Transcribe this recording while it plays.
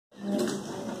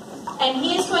and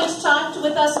he is going to talk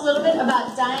with us a little bit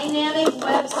about dynamic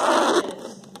web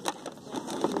sketches.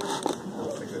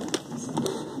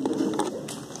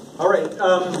 All right,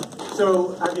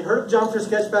 so have you heard of Geometry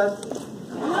Sketchpad?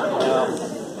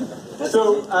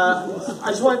 So I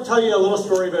just want to tell you a little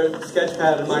story about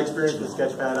Sketchpad and my experience with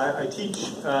Sketchpad. I teach,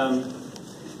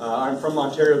 I'm from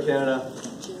Ontario, Canada,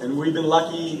 and we've been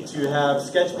lucky to have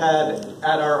Sketchpad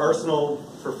at our arsenal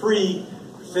for free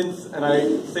since, and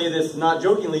I say this not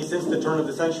jokingly, since the turn of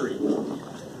the century.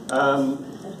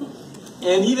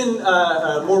 And even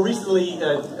more recently,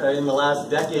 in the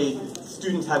last decade,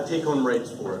 students have take-home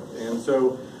rates for it. And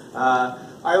so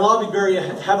I lobbied very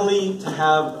heavily to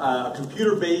have a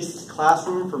computer-based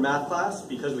classroom for math class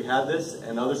because we had this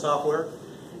and other software.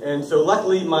 And so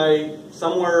luckily,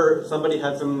 somebody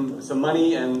had some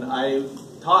money, and I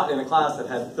taught in a class that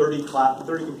had 30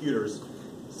 computers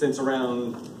since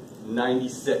around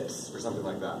 96 or something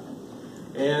like that.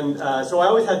 And so I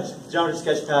always had Geometry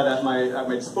Sketchpad at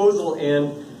my disposal,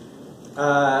 and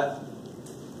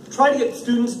tried to get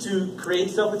students to create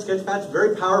stuff with Sketchpad. It's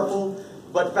very powerful,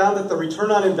 but found that the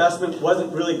return on investment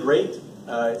wasn't really great,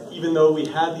 even though we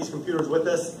had these computers with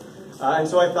us. And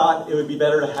so I thought it would be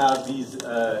better to have these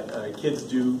kids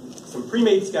do some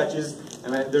pre-made sketches.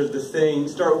 And there's this saying,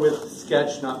 start with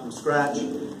sketch, not from scratch.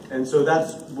 And so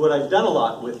that's what I've done a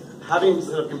lot with having a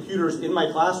set of computers in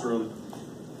my classroom.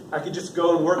 I could just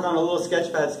go and work on a little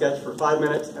Sketchpad sketch for 5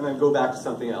 minutes and then go back to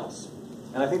something else.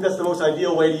 And I think that's the most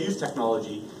ideal way to use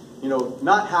technology. You know,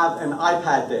 not have an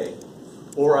iPad day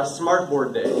or a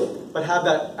smartboard day, but have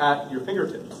that at your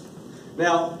fingertips.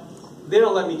 Now, they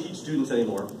don't let me teach students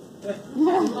anymore.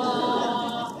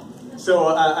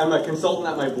 So I'm a consultant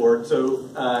at my board, so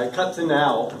cut to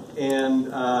now,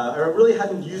 and I really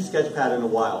hadn't used Sketchpad in a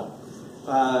while.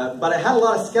 But I had a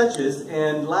lot of sketches,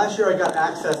 and last year I got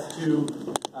access to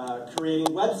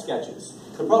creating web sketches.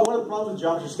 So one of the problems with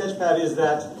Geometry Sketchpad is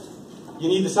that you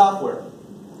need the software.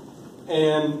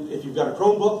 And if you've got a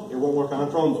Chromebook, it won't work on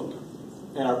a Chromebook.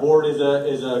 And our board is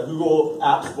a Google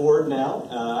Apps board now.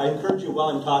 I encourage you while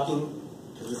I'm talking,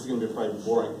 because this is going to be probably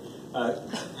boring,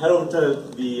 head over to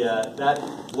that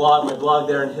blog, my blog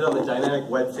there, and hit on the dynamic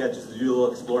web sketches to do a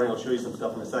little exploring. I'll show you some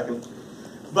stuff in a second.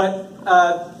 But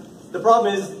the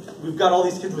problem is we've got all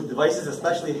these kids with devices,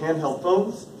 especially handheld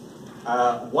phones.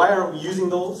 Why aren't we using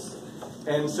those?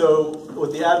 And so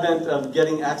with the advent of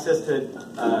getting access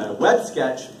to Web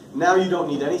Sketch, now you don't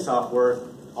need any software.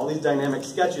 All these dynamic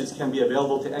sketches can be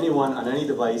available to anyone on any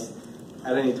device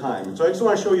at any time. And so I just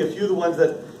want to show you a few of the ones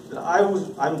that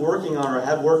I'm working on or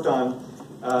have worked on.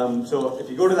 So if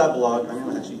you go to that blog, I'm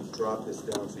going to actually drop this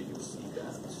down so you can see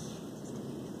that.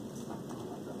 Does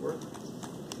that work?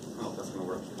 Oh, that's going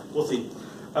to work. We'll see.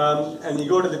 And you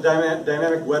go to the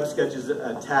Dynamic Web Sketches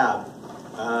tab.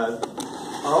 Are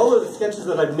all of the sketches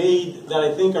that I've made that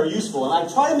I think are useful. And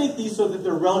I try to make these so that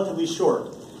they're relatively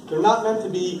short. They're not meant to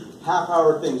be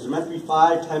half-hour things. They're meant to be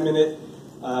 5, 10-minute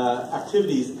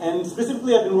activities. And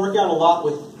specifically, I've been working on a lot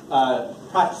with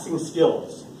practicing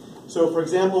skills. So, for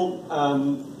example,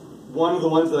 one of the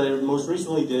ones that I most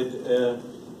recently did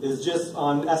is just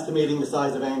on estimating the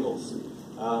size of angles.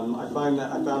 I found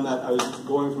that I was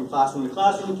going from classroom to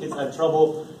classroom. Kids had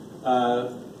trouble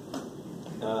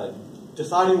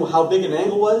deciding how big an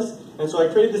angle was, and so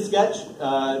I created this sketch.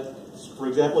 For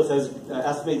example, it says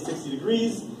estimate 60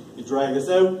 degrees. You drag this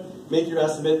out, make your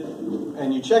estimate,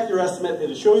 and you check your estimate.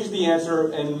 It shows you the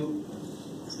answer, and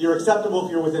you're acceptable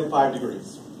if you're within 5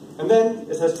 degrees. And then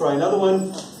it says try another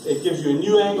one. It gives you a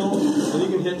new angle, and you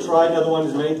can hit try another one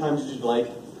as many times as you'd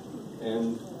like,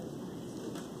 and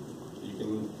you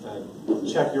can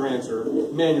check your answer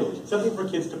manually. Something for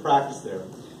kids to practice there.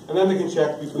 And then they can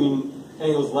check between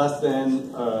angles less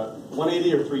than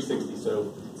 180 or 360,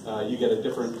 so you get a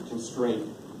different constraint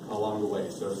along the way,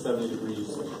 so 70 degrees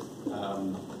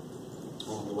along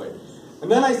the way. And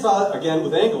then I saw, again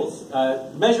with angles,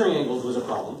 measuring angles was a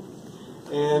problem.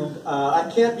 And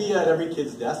I can't be at every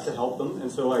kid's desk to help them,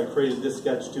 and so I created this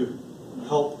sketch to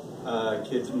help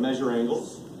kids measure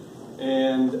angles.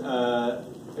 And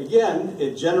again,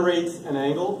 it generates an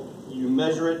angle, you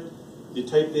measure it, you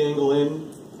type the angle in,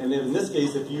 and then in this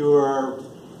case, if you are,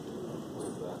 what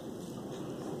is that?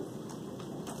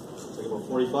 It's like about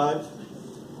 45.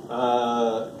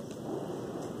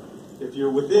 If you're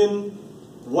within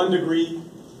 1 degree,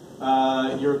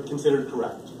 you're considered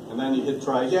correct. And then you hit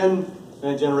try again,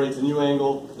 and it generates a new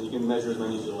angle, and you can measure as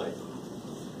many as you like.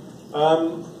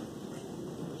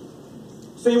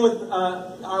 Same with,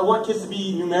 I want kids to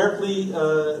be numerically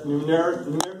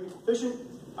proficient.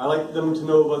 I like them to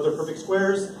know about their perfect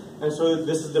squares, and so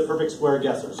this is the perfect square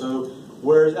guesser. So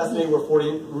Whereas estimate where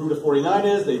root of 49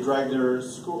 is, they drag their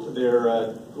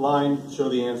line, show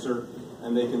the answer,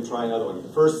 and they can try another one. The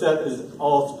first set is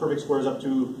all perfect squares up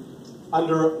to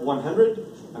under 100,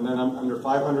 and then under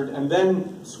 500, and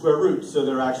then square roots, so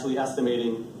they're actually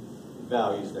estimating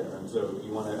values there. And so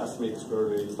you want to estimate the square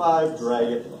root of 85, drag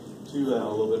it to a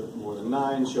little bit more than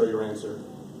 9, show your answer,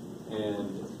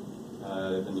 and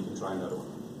then you can try another one.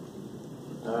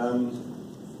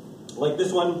 Like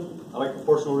this one, I like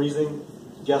proportional reasoning.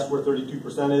 Guess where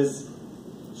 32% is,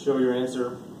 show your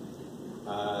answer,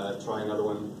 try another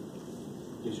one.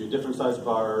 Gives you a different size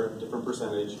bar, different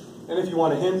percentage. And if you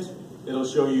want a hint, it'll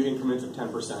show you increments of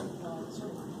 10%.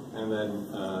 And then,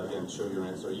 again, show your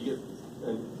answer. You get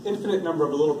an infinite number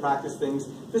of little practice things.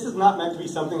 This is not meant to be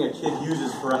something a kid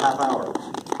uses for a half hour.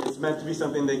 It's meant to be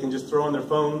something they can just throw on their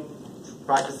phone,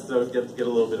 practice so get a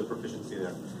little bit of proficiency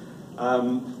there.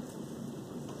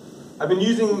 I've been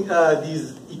using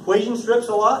these equation strips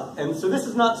a lot, and so this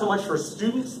is not so much for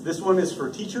students, this one is for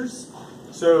teachers.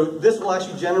 So this will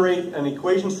actually generate an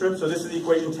equation strip. So this is the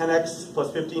equation 10x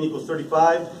plus 15 equals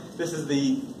 35. This is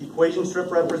the equation strip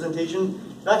representation.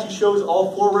 It actually shows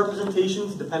all 4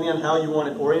 representations depending on how you want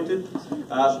it oriented.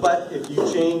 But if you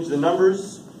change the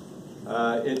numbers,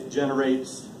 it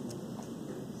generates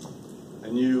a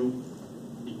new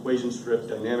equation strip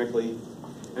dynamically.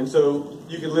 And so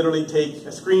you can literally take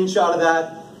a screenshot of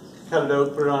that, cut it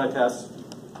out, put it on a test,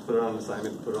 put it on an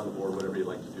assignment, put it on the board, whatever you'd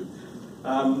like to do.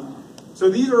 So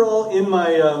these are all in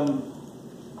my,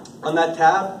 on that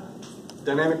tab,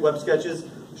 Dynamic Web Sketches.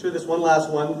 I'll show you this one last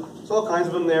one. There's all kinds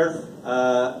of them there.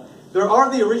 There are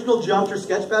the original Geometry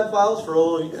Sketchpad files for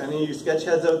any of you sketch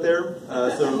heads out there.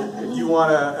 So if you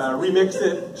want to remix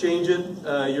it, change it,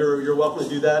 you're welcome to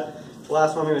do that. The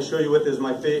last one I'm going to show you with is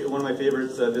one of my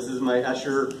favorites. This is my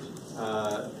Escher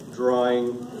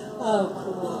drawing. Oh,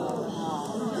 cool.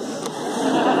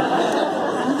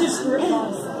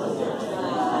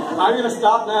 I'm going to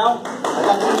stop now. I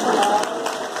got one for now.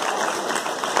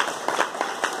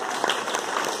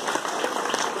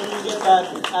 And you get that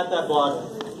at that blog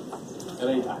at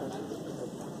any time.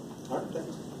 All right,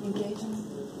 thanks. Engagement.